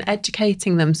 exactly, and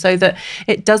educating them so that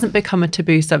it doesn't become a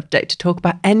taboo subject to talk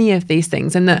about any of these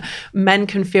things, and that men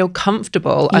can feel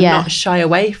comfortable and not shy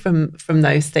away from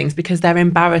those things because they're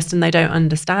embarrassed and they don't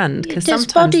understand. Because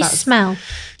sometimes body smell.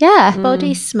 Yeah.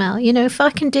 Body smell. If I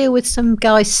can deal with some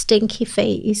guy's stinky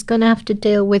feet, he's going to have to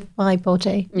deal with my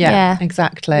body. Yeah.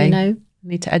 Exactly. You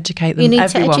need to educate them. You need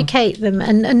to educate them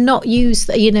and not use,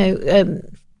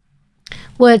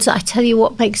 words. I tell you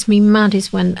what makes me mad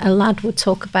is when a lad would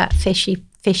talk about fishy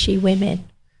women.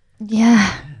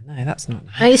 Yeah. No, that's not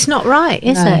nice. It's not right,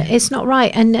 is it? It's not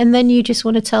right. And then you just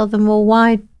want to tell them, well,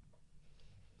 why?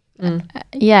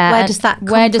 Where does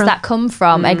that come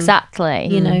from?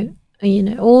 Exactly.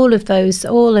 All of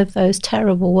those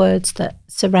terrible words that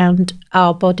surround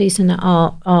our bodies and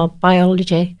our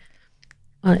biology.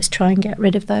 Well, let's try and get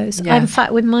rid of those. Yeah. In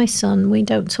fact, with my son, we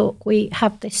don't talk. We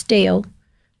have this deal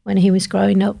when he was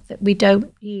growing up that we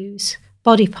don't use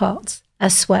body parts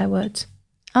as swear words.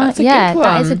 That's a yeah, good one.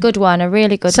 that is a good one, a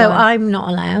really good So one. I'm not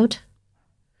allowed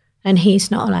and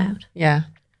he's not allowed. Yeah.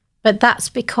 But that's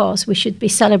because we should be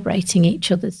celebrating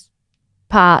each other's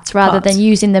Parts rather than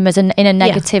using them as in a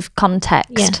negative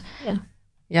context.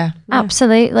 Yeah.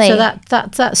 Absolutely. So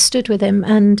that stood with him,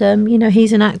 and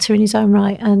he's an actor in his own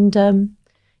right, and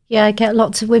I get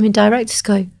lots of women directors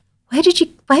go, where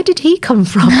did he come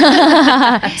from?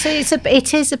 So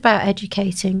it is about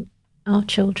educating our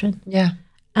children. Yeah.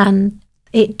 And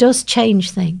it does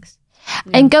change things.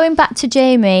 And going back to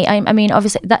Jamie, I mean,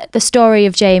 obviously, the story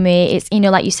of Jamie, it's,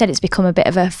 like you said, it's become a bit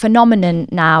of a phenomenon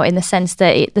now in the sense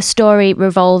that the story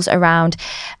revolves around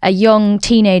a young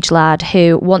teenage lad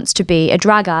who wants to be a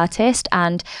drag artist,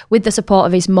 and with the support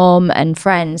of his mum and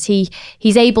friends,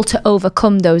 he's able to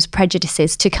overcome those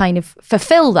prejudices to kind of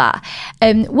fulfill that.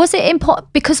 Was it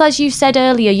important? Because as you said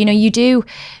earlier,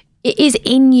 it is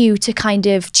in you to kind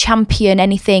of champion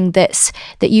anything that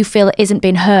you feel isn't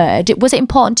being heard. Was it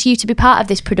important to you to be part of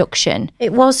this production?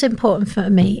 It was important for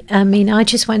me. I mean, I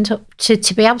just went up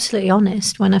to be absolutely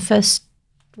honest, when I first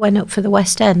went up for the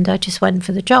West End, I just went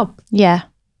for the job. Yeah.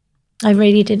 I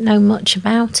really didn't know much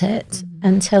about it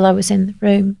until I was in the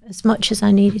room. As much as I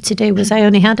needed to do was I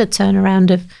only had a turnaround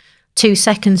of 2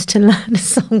 seconds to learn a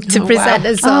song, to present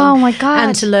a song. Oh my God.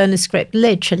 And to learn a script,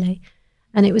 literally.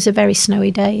 And it was a very snowy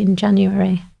day in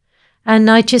January. And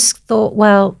I just thought,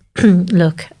 well,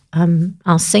 look,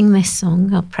 I'll sing this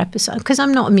song, I'll prep a song, because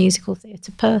I'm not a musical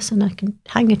theatre person. I can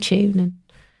hang a tune.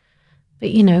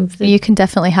 But you can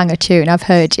definitely hang a tune. I've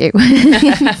heard you.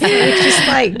 It's just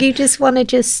like, you just want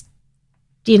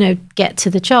to get to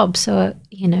the job. So,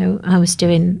 I was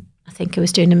doing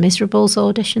a Miserables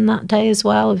audition that day as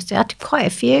well. I had quite a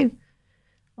few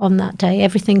on that day,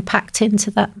 everything packed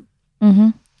into that.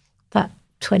 Mm-hmm. That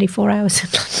 24 hours in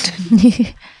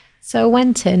London. So I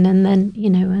went in and then,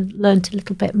 I learned a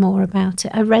little bit more about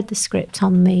it. I read the script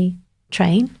on the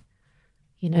train.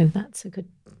 That's a good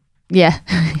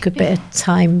bit of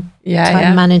time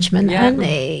management. Yeah. And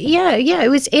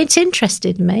it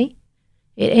interested me.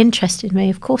 It interested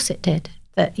me, of course it did,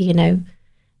 that,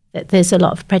 that there's a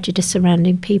lot of prejudice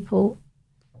surrounding people.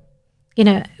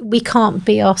 We can't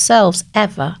be ourselves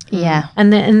ever. Yeah.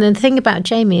 And the thing about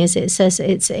Jamie is it says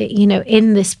it's,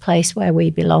 in this place where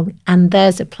we belong, and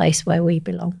there's a place where we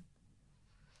belong.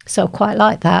 So I quite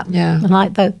like that. Yeah. I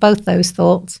like both those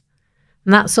thoughts.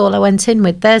 And that's all I went in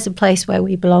with. There's a place where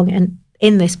we belong, and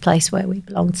in this place where we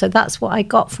belong. So that's what I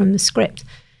got from the script.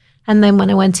 And then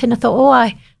when I went in, I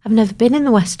thought, I've never been in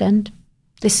the West End.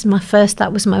 That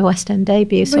was my West End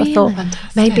debut. So Really? I thought,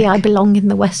 Fantastic. maybe I belong in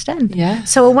the West End. Yeah.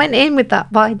 So I went in with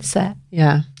that mindset.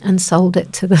 Yeah. And sold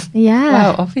it to them. Yeah.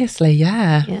 Well, obviously,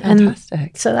 yeah.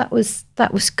 Fantastic. So that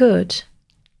was good.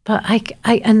 But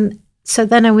so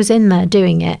then I was in there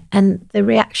doing it, and the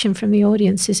reaction from the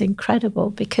audience is incredible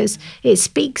because it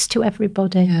speaks to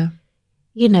everybody. Yeah.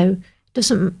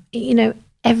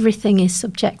 Everything is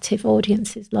subjective.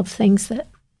 Audiences love things that,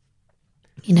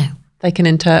 They can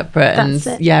interpret That's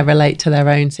and it. relate to their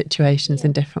own situations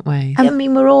in different ways. I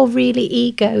mean, we're all really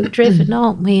ego-driven,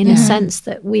 aren't we? In a sense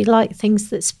that we like things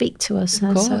that speak to us.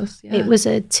 Of So course, yeah. it was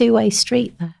a two-way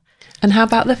street there. And how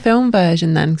about the film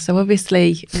version then? So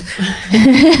obviously,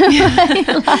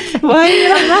 Why are you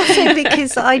laughing?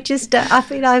 Because I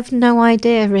have no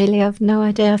idea, really. I have no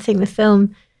idea. I think the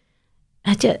film,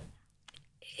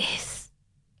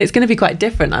 it's going to be quite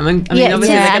different. I mean, obviously,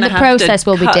 they're and going the to have process to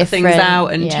will be cut different. things out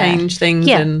and change things.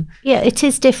 Yeah, And yeah, it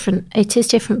is different. It is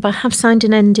different. But I have signed an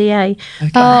NDA.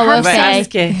 okay. Oh, Right,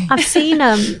 okay. ask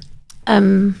you.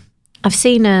 I've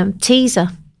seen a teaser.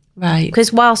 Right.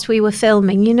 Because whilst we were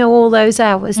filming, all those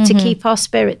hours to keep our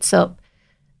spirits up,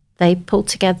 they pulled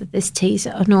together this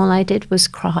teaser, and all I did was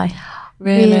cry.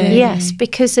 Really? Yes,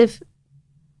 because of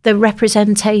the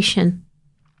representation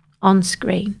on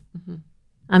screen. Mm-hmm.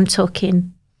 I'm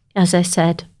talking, as I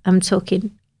said,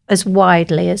 as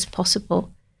widely as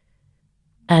possible.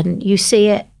 And you see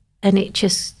it, and it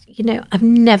just, I've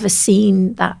never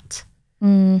seen that,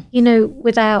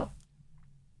 without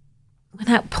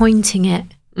pointing it.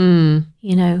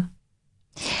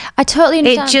 I totally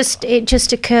understand. It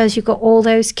just occurs. You've got all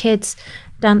those kids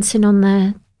dancing on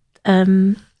their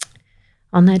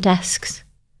desks,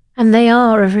 and they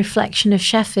are a reflection of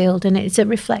Sheffield, and it's a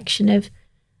reflection of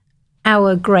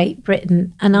our Great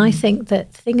Britain. And I think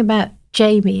that the thing about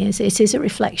Jamie is it is a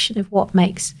reflection of what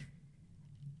makes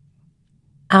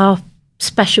our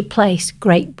special place,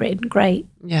 Great Britain, great.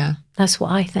 Yeah. That's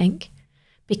what I think,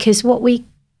 because what we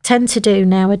tend to do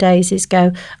nowadays is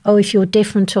go, oh, if you're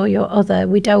different or you're other,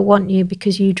 we don't want you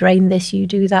because you drain this, you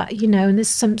do that, you know, and there's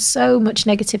so much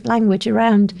negative language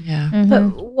around. Yeah. Mm-hmm. But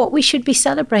what we should be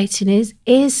celebrating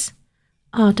is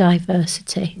our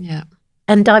diversity. Yeah.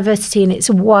 And diversity in its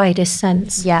widest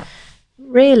sense. Yeah.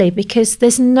 Really, because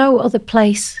there's no other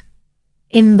place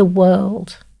in the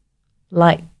world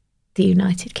like the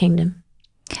United Kingdom.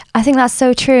 I think that's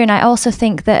so true. And I also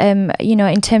think that, you know,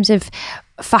 in terms of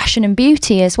fashion and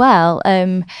beauty as well,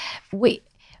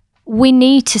 we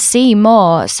need to see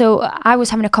more. So I was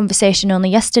having a conversation only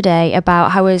yesterday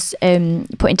about how I was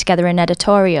putting together an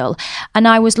editorial, and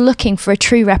I was looking for a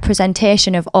true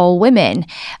representation of all women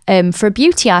for a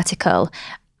beauty article.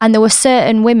 And there were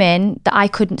certain women that I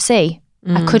couldn't see.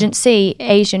 I couldn't see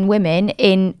Asian women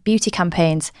in beauty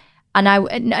campaigns. And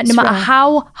no matter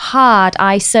how hard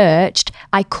I searched,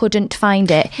 I couldn't find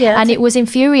it. Yeah, and it was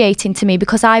infuriating to me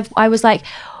because I was like,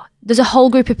 there's a whole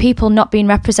group of people not being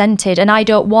represented, and I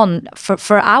don't want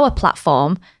for our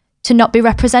platform to not be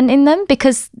representing them,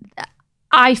 because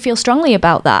I feel strongly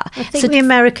about that. I think the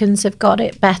Americans have got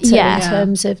it better in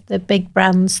terms of the big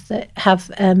brands that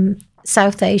have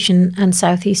South Asian and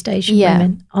Southeast Asian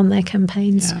women on their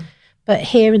campaigns. Yeah. But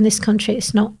here in this country,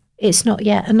 it's not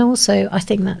yet. And also, I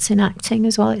think that's in acting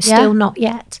as well. It's still not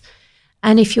yet.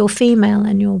 And if you're female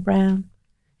and you're brown,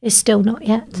 it's still not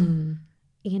yet.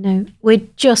 You know, we're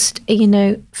just, you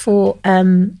know, for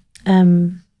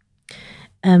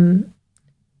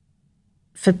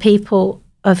people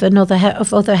of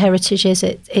other heritages,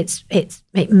 it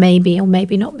may be or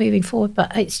maybe not moving forward,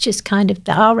 but it's just kind of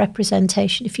our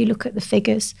representation. If you look at the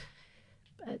figures,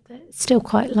 it's still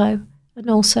quite low. And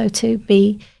also to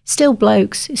be it's still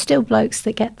blokes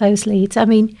that get those leads. I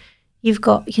mean, you've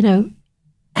got, you know,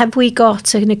 have we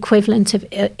got an equivalent of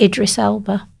Idris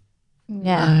Elba?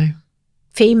 Yeah. No.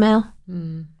 Female?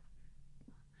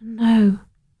 No.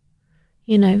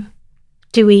 You know,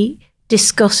 do we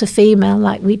discuss a female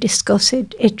like we discuss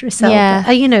Idris Elba? Yeah.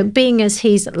 You know, being as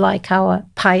he's like our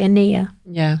pioneer,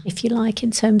 if you like,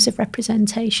 in terms of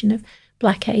representation of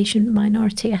Black, Asian,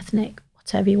 minority, ethnic,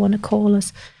 whatever you want to call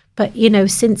us. But, you know,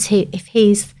 since if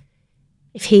he's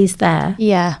there,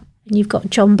 and you've got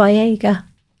John Boyega,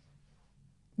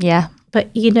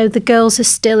 but, you know, the girls are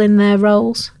still in their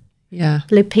roles. Yeah.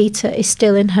 Lupita is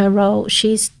still in her role.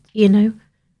 She's, you know,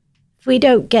 if we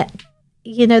don't get,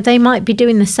 you know, they might be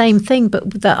doing the same thing, but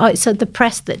so the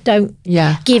press that don't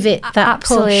give it that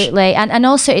absolutely push. And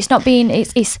also it's not being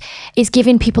it's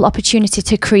giving people opportunity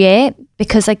to create,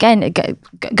 because again,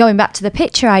 going back to the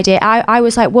picture idea, I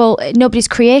was like, well, nobody's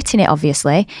creating it,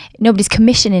 obviously, nobody's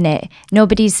commissioning it,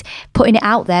 nobody's putting it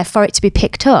out there for it to be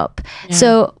picked up.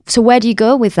 So where do you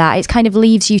go with that? It kind of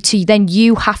leaves you to then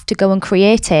you have to go and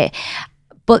create it.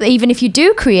 But even if you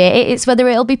do create it, it's whether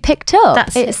it'll be picked up.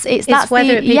 That's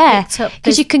whether it be picked up.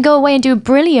 Because you can go away and do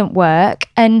brilliant work,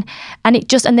 and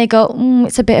they go,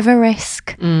 it's a bit of a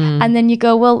risk, and then you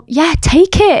go, well, yeah,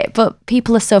 take it. But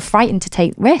people are so frightened to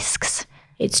take risks.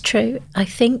 It's true. I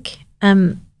think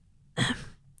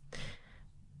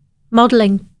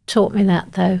modelling taught me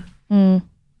that, though.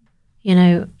 You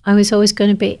know, I was always going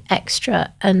to be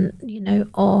extra, and, you know,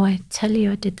 I tell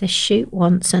you, I did this shoot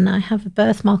once and I have a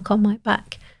birthmark on my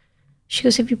back. She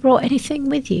goes, have you brought anything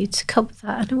with you to cover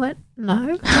that? And I went,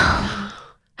 no.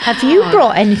 Have you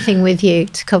brought anything with you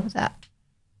to cover that?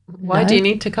 Why do you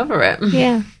need to cover it?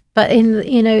 Yeah. But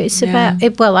you know, it's about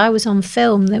it. Well, I was on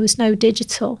film. There was no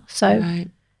digital. So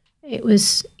it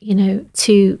was, you know,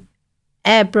 to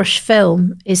airbrush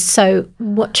film is so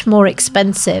much more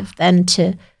expensive than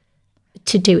to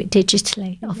do it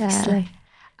digitally, obviously.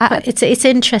 But it's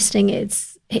interesting.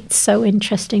 It's so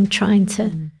interesting trying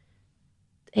to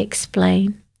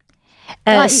explain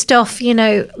stuff, you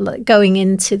know, like going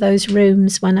into those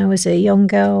rooms when I was a young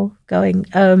girl, going,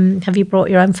 have you brought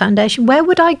your own foundation? Where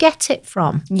would I get it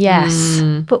from? Yes.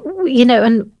 But, you know,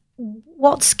 and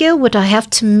what skill would I have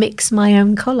to mix my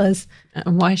own colours?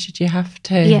 And why should you have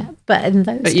to? Yeah, but in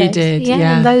those days. You did,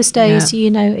 in those days, you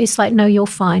know, it's like, no, you're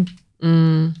fine.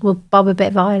 We'll bob a bit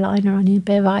of eyeliner on you, a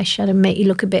bit of eyeshadow, make you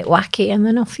look a bit wacky, and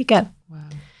then off you go. Wow.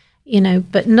 You know,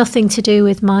 but nothing to do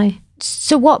with my...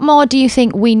 So what more do you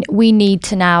think we need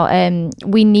to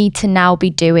now be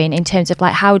doing in terms of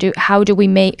like how do we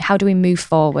move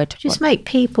forward? Just make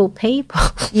people.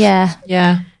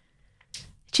 Yeah.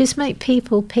 Just make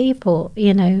people,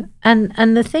 you know.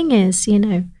 And the thing is, you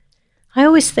know, I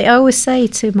always say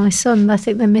to my son, I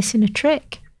think they're missing a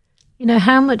trick. You know,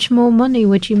 how much more money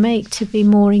would you make to be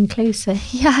more inclusive?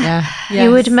 Yeah.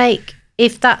 You would make,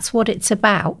 if that's what it's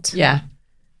about. Yeah.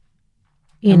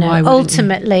 You know,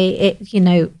 ultimately, it, you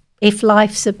know, if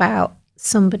life's about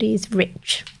somebody's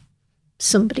rich,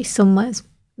 somebody somewhere's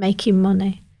making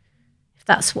money, if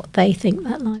that's what they think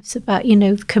that life's about,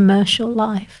 commercial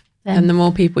life. And the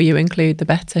more people you include, the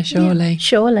better, surely. Yeah,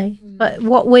 surely. But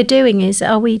what we're doing is,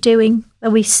 are we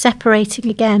separating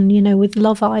again, with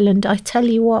Love Island? I tell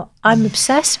you what, I'm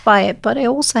obsessed by it, but I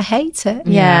also hate it.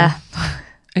 Yeah.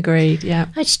 Agreed, yeah.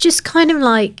 It's just kind of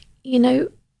like,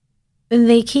 and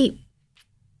they keep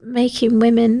making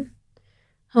women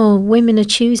are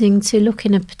choosing to look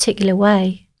in a particular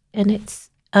way. And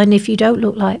if you don't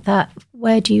look like that,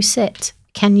 where do you sit?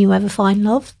 Can you ever find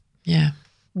love? Yeah.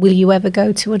 Will you ever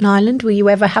go to an island? Will you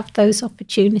ever have those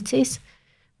opportunities?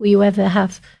 Will you ever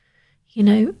have,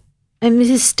 and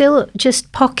there's still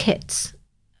just pockets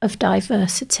of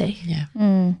diversity. Yeah.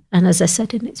 And as I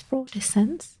said, in its broadest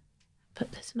sense,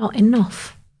 but there's not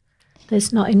enough.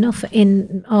 There's not enough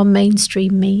in our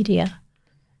mainstream media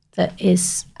that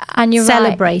is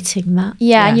celebrating that.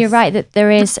 Yeah, yes. And you're right that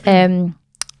there is...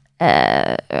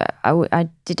 I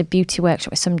did a beauty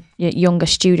workshop with some younger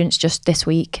students just this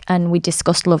week, and we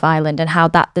discussed Love Island and how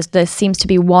that there seems to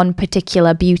be one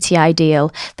particular beauty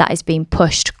ideal that is being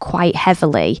pushed quite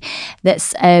heavily,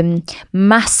 that's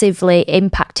massively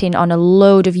impacting on a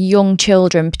load of young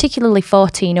children, particularly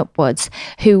 14 upwards,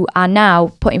 who are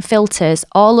now putting filters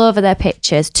all over their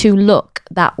pictures to look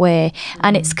that way.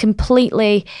 And it's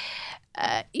completely...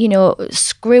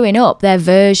 screwing up their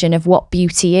version of what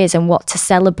beauty is and what to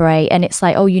celebrate. And it's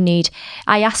like,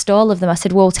 I asked all of them, I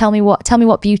said, well, tell me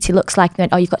what beauty looks like. And they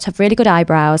went, you've got to have really good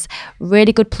eyebrows,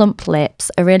 really good plump lips,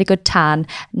 a really good tan,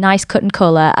 nice cut and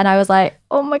colour. And I was like,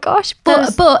 oh my gosh,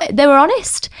 but they were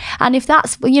honest. And if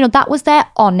that's, that was their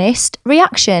honest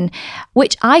reaction,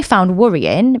 which I found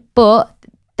worrying, but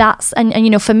that's,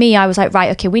 and for me, I was like,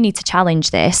 right, okay, we need to challenge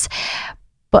this.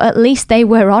 But at least they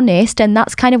were honest, and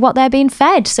that's kind of what they're being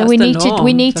fed. So we need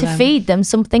to feed them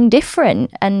something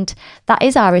different, and that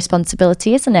is our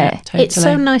responsibility, isn't it? Yeah, totally. It's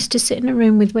so nice to sit in a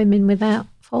room with women without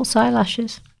false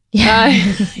eyelashes. Yeah,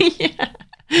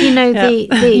 the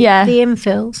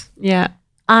infills. Yeah,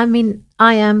 I mean,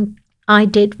 I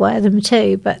did wear them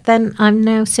too, but then I'm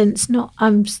now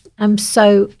I'm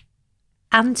so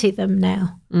anti them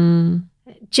now,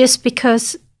 just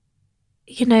because,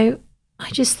 I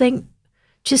just think.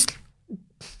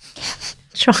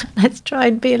 Let's try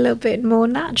and be a little bit more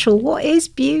natural. What is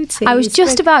beauty? I was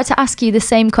just about to ask you the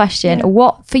same question. Yeah.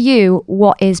 What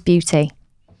is beauty?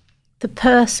 The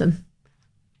person.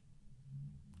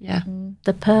 Yeah.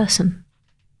 The person.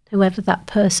 Whoever that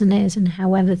person is and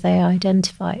however they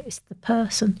identify, it's the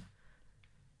person.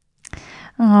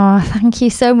 Oh, thank you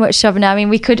so much, Shobna. I mean,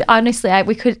 we could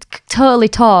totally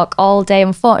talk all day.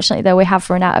 Unfortunately, though, we have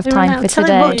run out of time for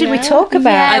today. What did we talk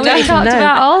about? Yeah, we talked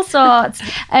about all sorts.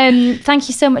 Thank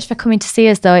you so much for coming to see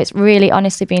us, though. It's really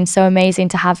honestly been so amazing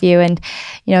to have you. And,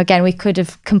 again, we could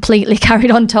have completely carried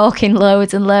on talking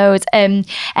loads and loads.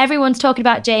 Everyone's Talking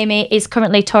About Jamie is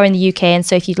currently touring the UK. And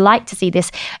so if you'd like to see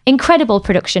this incredible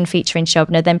production featuring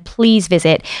Shobna, then please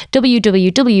visit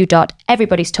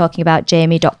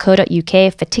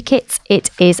www.everybodystalkingaboutjamie.co.uk for tickets. It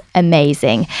is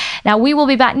amazing. Now, we will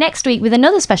be back next week with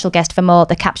another special guest for more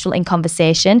The Capsule in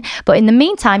Conversation. But in the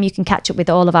meantime, you can catch up with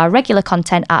all of our regular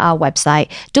content at our website,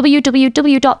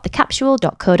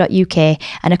 www.thecapsule.co.uk,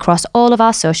 and across all of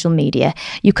our social media.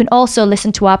 You can also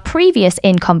listen to our previous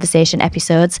In Conversation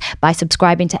episodes by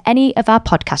subscribing to any of our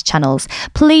podcast channels.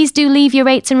 Please do leave your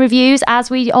rates and reviews, as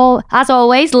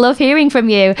always, love hearing from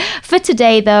you. For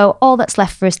today, though, all that's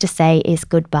left for us to say is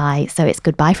goodbye. So it's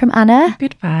goodbye from Anna.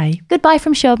 Goodbye. Goodbye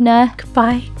from Shobna.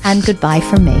 Goodbye. And goodbye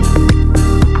from me.